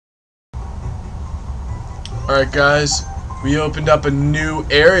Alright guys, we opened up a new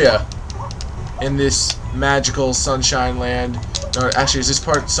area in this magical sunshine land. No, actually, is this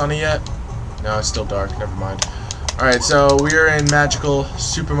part sunny yet? No, it's still dark, never mind. Alright, so we are in magical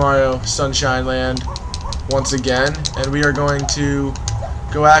Super Mario Sunshine Land once again, and we are going to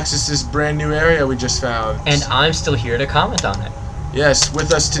go access this brand new area we just found. And I'm still here to comment on it. Yes,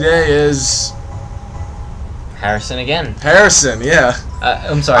 with us today is... Harrison again. Harrison, yeah.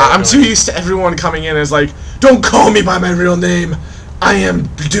 I'm sorry. I'm too used to everyone coming in as like, don't call me by my real name. I am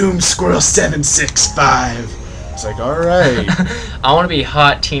Doom Squirrel 765. It's like, alright. I want to be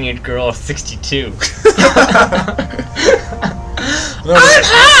hot teenage girl of 62.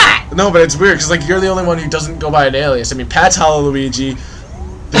 No, but it's weird because like you're the only one who doesn't go by an alias. I mean, Pat's Luigi,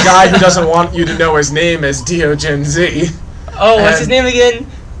 the guy who doesn't want you to know his name is Diogen Z. Oh, what's his name again?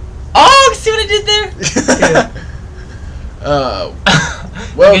 Oh, see what I did there?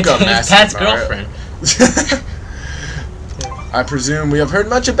 Welcome, it's Pat's girlfriend. I presume we have heard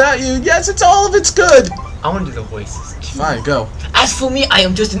much about you. Yes, it's all of it's good. I want to do the voices. Fine, go. As for me, I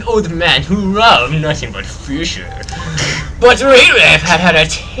am just an old man who loves nothing but fish. But lately I've had a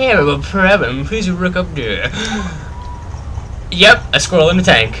terrible problem. Please look up there. Yep, a squirrel in the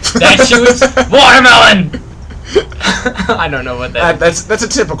tank. That shoots watermelon! I don't know what that is. That's a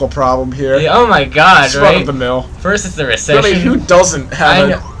typical problem here. Yeah, oh my god, it's right? Run of the mill. First it's the recession. I mean, who doesn't have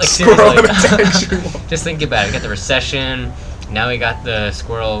a squirrel in a tank? Just think about it. We got the recession. Now we got the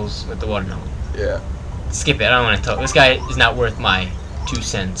squirrels with the watermelon. Yeah. Skip it. I don't want to talk. This guy is not worth my 2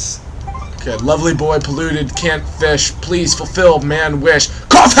 cents. Okay, lovely boy, polluted, can't fish. Please fulfill man wish.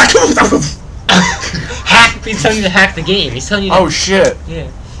 Cough, hack. Hack. He's telling you to hack the game. He's telling you. Oh shit.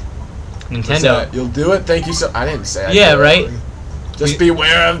 Yeah. Nintendo. You'll do it. Thank you so. I didn't say. Yeah, right. Just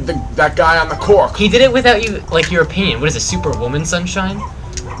beware of that guy on the cork. He did it without you, like your opinion. What is it, Superwoman Sunshine?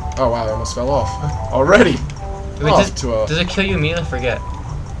 Oh wow, I almost fell off already. Wait, does it kill you immediately? I forget.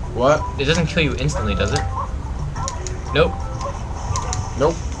 What? It doesn't kill you instantly, does it? Nope.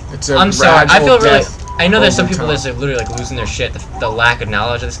 Nope. It's a I'm sorry. I feel really. I know there's some people time. that are literally like losing their shit. The lack of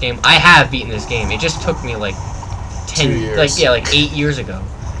knowledge of this game. I have beaten this game. It just took me like 2 years. like 8 years ago.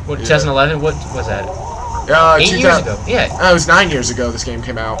 What, 2011? What was that? 8 years ago. Yeah. It was 9 years ago this game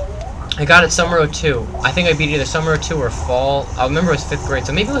came out. I got it summer 02. I think I beat either summer 02 or fall. I remember it was 5th grade,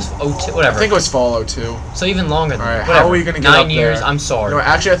 so maybe it was 02. Whatever. I think it was fall 02. So even longer than Alright, whatever. how are we gonna get 9 up years. there? I'm sorry. No,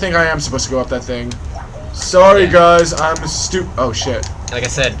 actually, I think I am supposed to go up that thing. Sorry, guys. I'm Oh shit. Like I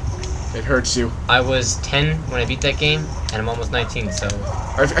said, it hurts you. I was 10 when I beat that game, and I'm almost 19. So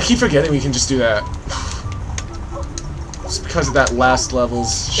I keep forgetting we can just do that. It's because of that last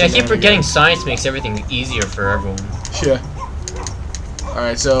level's. Yeah, I keep forgetting science makes everything easier for everyone. Yeah.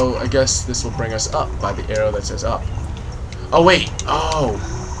 Alright, so I guess this will bring us up by the arrow that says up. Oh, wait. Oh.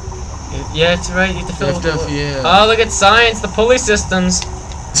 Yeah, it's right. You have to fill it with yeah. Oh, look at science. The pulley systems.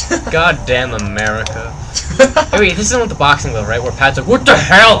 God damn America. Hey, wait, this isn't with the boxing glove, right? Where Pat's like, what the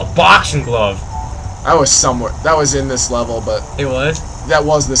hell? A boxing glove. I was somewhere. That was in this level, but... It was? That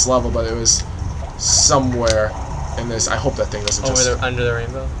was this level, but it was somewhere in this. I hope that thing doesn't just... Under the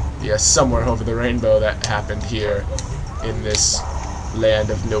rainbow? Yeah, somewhere over the rainbow that happened here in this land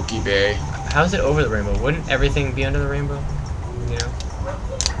of Milky Bay. How is it over the rainbow? Wouldn't everything be under the rainbow? You know?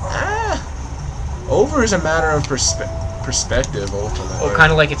 Over is a matter of perspective, ultimately. Oh,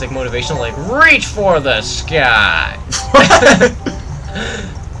 kind of like it's like motivational, like, reach for the sky!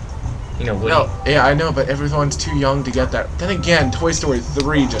 You know, Woody. No, yeah, I know, but everyone's too young to get that. Then again, Toy Story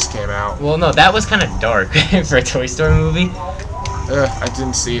 3 just came out. Well, no, that was kind of dark for a Toy Story movie. I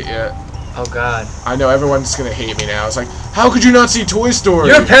didn't see it yet. Oh, God. I know, everyone's gonna hate me now. It's like, how could you not see Toy Story?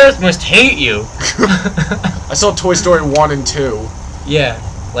 Your parents must hate you! I saw Toy Story 1 and 2. Yeah,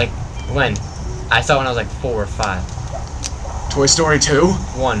 like, when? I saw it when I was like 4 or 5. Toy Story 2?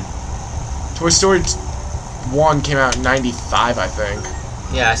 1. Toy Story 1 came out in 95, I think.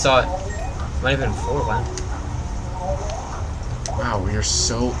 Yeah, I saw it. Might have been 4, wow. Wow, we are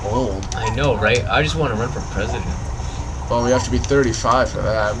so old. I know, right? I just want to run for president. Well, we have to be 35 for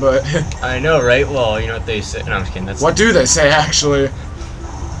that, but... I know, right? Well, you know what they say. No, I'm just kidding. That's what do they say, actually?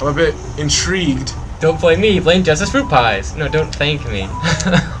 I'm a bit intrigued. Don't blame me, blame Justice Fruit Pies. No, don't thank me.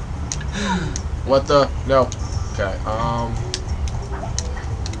 What the? No. Okay, I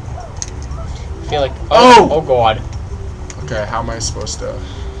feel like... Oh! Oh, God. Okay, how am I supposed to...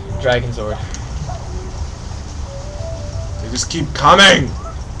 Dragon Sword. They just keep coming!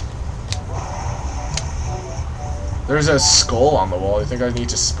 There's a skull on the wall. You think I need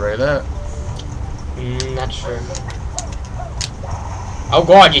to spray that? Not sure. Oh,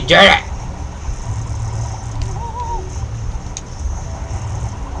 God, you did it!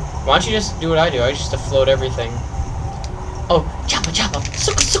 Why don't you just do what I do? I just float everything. Oh, choppa choppa,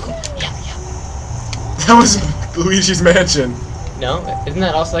 suku suku, yeah yeah. That was Luigi's Mansion. No, isn't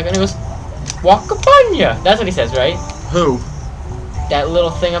that also like? And it goes, Wakabanya. That's what he says, right? Who? That little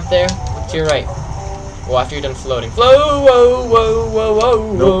thing up there to your right. Well, after you're done floating, whoa whoa whoa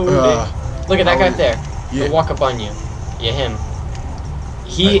whoa Nope. whoa. Look at that guy up there. Yeah. The Wakabanya. Yeah, him.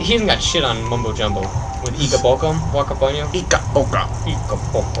 He hasn't got shit on Mumbo Jumbo with Ika Bokum, Wakabanya. Ika Boka. Ika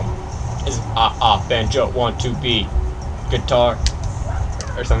Bokum. Is banjo 1 2 B guitar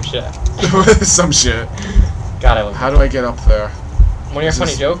or some shit. Some shit. God, I love. How do I get up there? One of your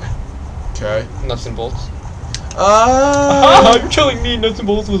funny joke. Okay. Nuts and bolts. You're telling me Nuts and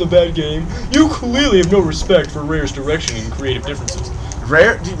Bolts was a bad game? You clearly have no respect for Rare's direction and creative differences.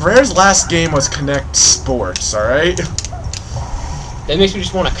 Rare's last game was Connect Sports, alright? That makes me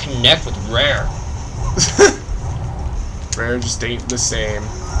just want to connect with Rare. Rare just ain't the same.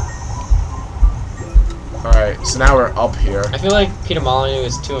 Alright, so now we're up here. I feel like Peter Molyneux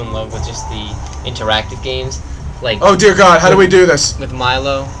is too in love with just the interactive games. Like, oh dear God, how do we do this? with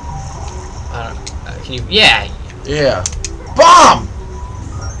Milo. I don't. Can you? Yeah. Yeah. Bomb!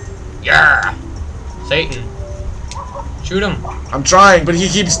 Yeah. Satan. Shoot him. I'm trying, but he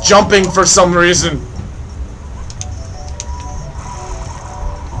keeps jumping for some reason.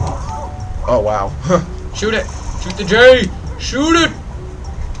 Oh wow. Shoot it. Shoot the J. Shoot it.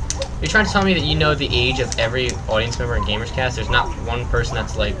 You're trying to tell me that you know the age of every audience member in GamersCast? There's not one person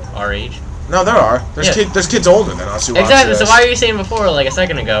that's like our age? No, there are. There's Yeah. there's kids older than us who watch Exactly, so this. why are you saying before, like a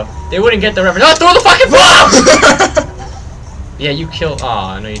second ago, they wouldn't get the reference? Oh, throw the fucking bomb! Yeah, you killed.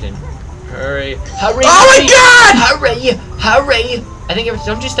 Aw, no, you didn't. Hurry. Hurry! Oh my God! Hurry! Hurry! I think if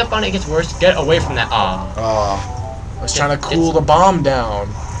don't you step on it, it gets worse. Get away from that. Aw. Oh, I was trying to cool the bomb down.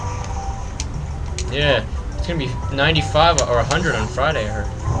 Yeah, it's gonna be 95 or 100 on Friday, I heard.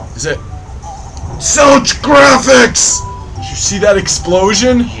 Is it? Such graphics! Did you see that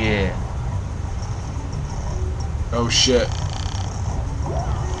explosion? Yeah. Oh shit.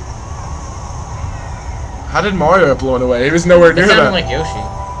 How did Mario get blown away? He was nowhere near It sounded that. like Yoshi.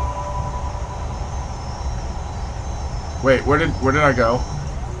 Wait, where did I go?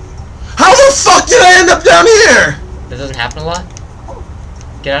 How the fuck did I end up down here? That doesn't happen a lot.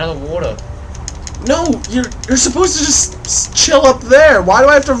 Get out of the water. No, you're supposed to just chill up there. Why do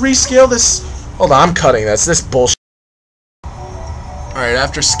I have to rescale this? Hold on, I'm cutting this. This bullshit. Alright,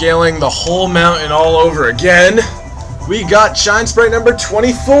 after scaling the whole mountain all over again, we got Shine Sprite number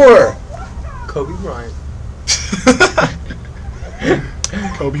 24. Kobe Bryant.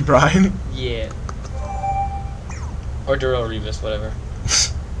 Kobe Bryant? Yeah. Or Darrell Revis, whatever.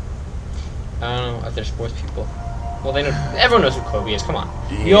 I don't know if they're sports people. Well, they know. Everyone knows who Kobe is. Come on.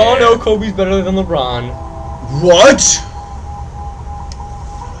 Yeah. You all know Kobe's better than LeBron. What?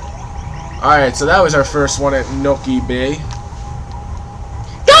 Alright, so that was our first one at Nookie Bay.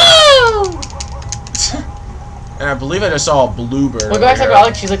 Go! And I believe I just saw a bluebird. Well, go back to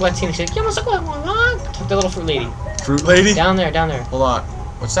Alex. She's like Latina. She's like, yeah, what's going on? Talk to the little fruit lady. Fruit lady? Down there, down there. Hold on.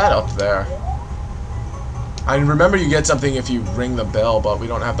 What's that up there? I remember you get something if you ring the bell, but we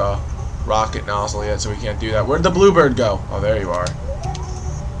don't have the rocket nozzle yet, so we can't do that. Where'd the bluebird go? Oh, there you are.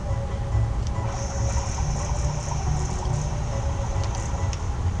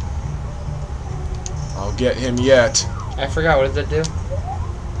 I'll get him yet. I forgot. What does that do?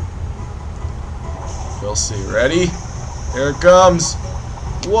 We'll see. Ready? Here it comes.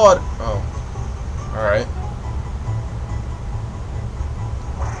 What? Oh. Alright.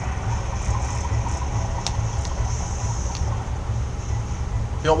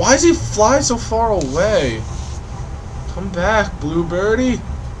 Yo, why does he fly so far away? Come back, blue birdie.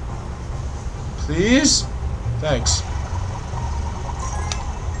 Please? Thanks.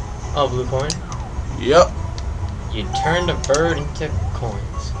 Oh, blue coin. Yep. You turned a bird into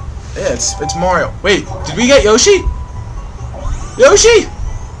coins. Yeah, it's Mario. Wait, did we get Yoshi? Yoshi?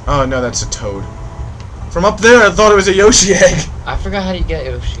 Oh, no, that's a toad. From up there, I thought it was a Yoshi egg. I forgot how you get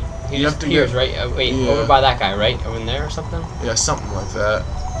Yoshi. He You just have to appears, get- right? Wait, Yeah. over by that guy, right? Over in there or something? Yeah, something like that.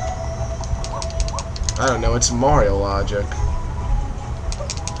 I don't know, it's Mario logic.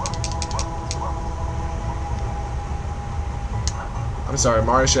 I'm sorry,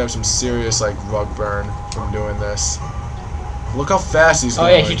 Mario should have some serious, like, rug burn from doing this. Look how fast he's Oh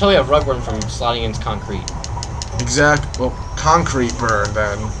going. yeah, you totally have rug burn from sliding into concrete. Exact, well, concrete burn,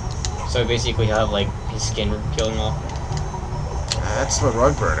 then. So basically he'll have like his skin peeling off. That's what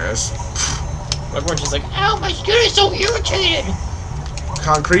rug burn is. Rug burn's just like, ow, my skin is so irritated!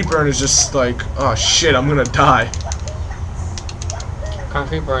 Concrete burn is just like, oh shit, I'm gonna die.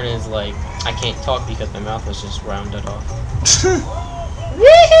 Concrete burn is like, I can't talk because my mouth was just rounded off.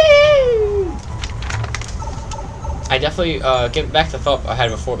 Woohoo! I definitely get back to the thought I had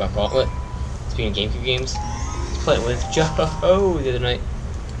before about Gauntlet. Speaking of GameCube games, I was playing with Joe the other night.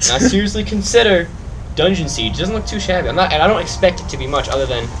 And I seriously consider Dungeon Siege. It doesn't look too shabby. And I don't expect it to be much other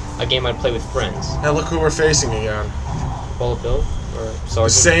than a game I'd play with friends. Now look who we're facing again. Bullet Bill or The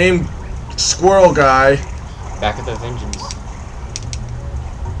Sergeant. same squirrel guy. Back at the vengeance.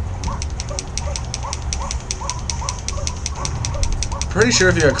 Pretty sure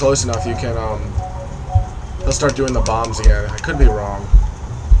if you get close enough, you can they'll start doing the bombs again. I could be wrong.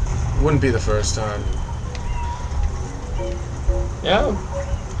 It wouldn't be the first time. Yeah.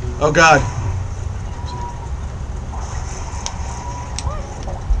 Oh God.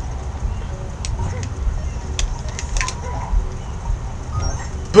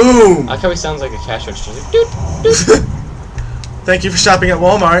 Boom! I like how he sounds like a cash register. Like, doot, doot. Thank you for shopping at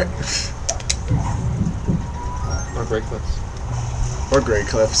Walmart. Or Great Clips. Or Great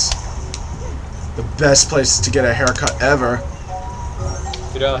Clips. The best place to get a haircut ever.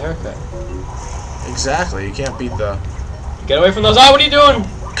 $2 haircut. Exactly. You can't beat the... Get away from those. Oh, what are you doing?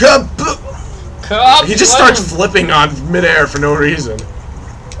 He just starts flipping on midair for no reason.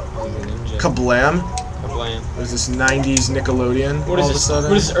 Kablam. Kablam. There's this 90s Nickelodeon What is all this? of a sudden.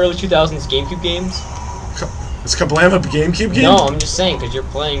 What is this, early 2000s GameCube games? Is Kablam a GameCube game? No, I'm just saying, because you're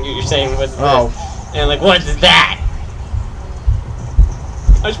playing, you're saying what's Oh. this? And like, what is that?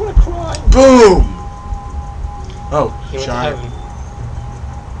 I just want to cry. Boom! Oh, He went to giant. heaven.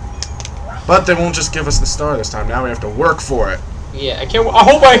 But they won't just give us the star this time. Now we have to work for it. Yeah, I can't. I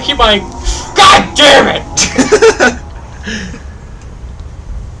hope I keep my. God damn it!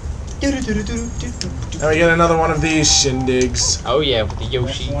 Now we get another one of these shindigs. Oh yeah, with the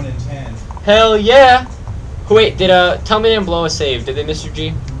Yoshi. That's 1 in 10. Hell yeah! Wait, did Tommy and Blow a save? Did they miss your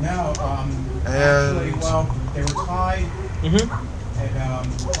G? No, actually, well, they were tied, Mm-hmm. and Arnell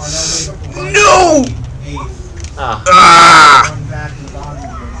gave up the No! 8th. Ah! Run back to the bottom of the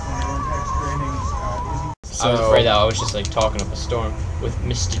 8th, and they went extra innings. I was afraid that I was just like talking up a storm with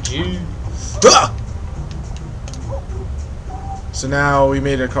Mr. G. Ah! So now we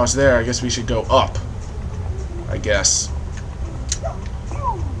made it across there. I guess we should go up. I guess.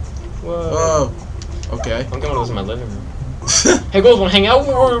 Whoa. Whoa. Okay. I'm going to in my living room. Hey, girls, wanna hang out?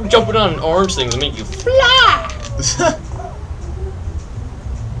 We're jumping on orange things and make you fly.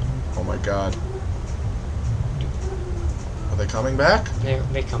 Oh my God. Are they coming back?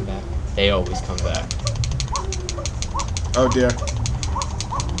 They come back. They always come back. Oh dear.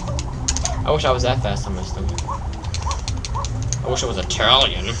 I wish I was that fast on my stomach. I wish I was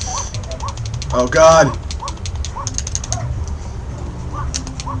Italian. Oh God.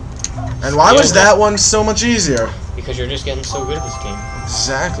 And why was that one so much easier? Because you're just getting so good at this game.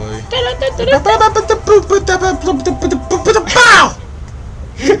 Exactly.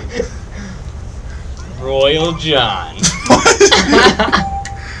 Royal John.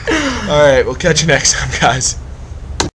 Alright, we'll catch you next time, guys.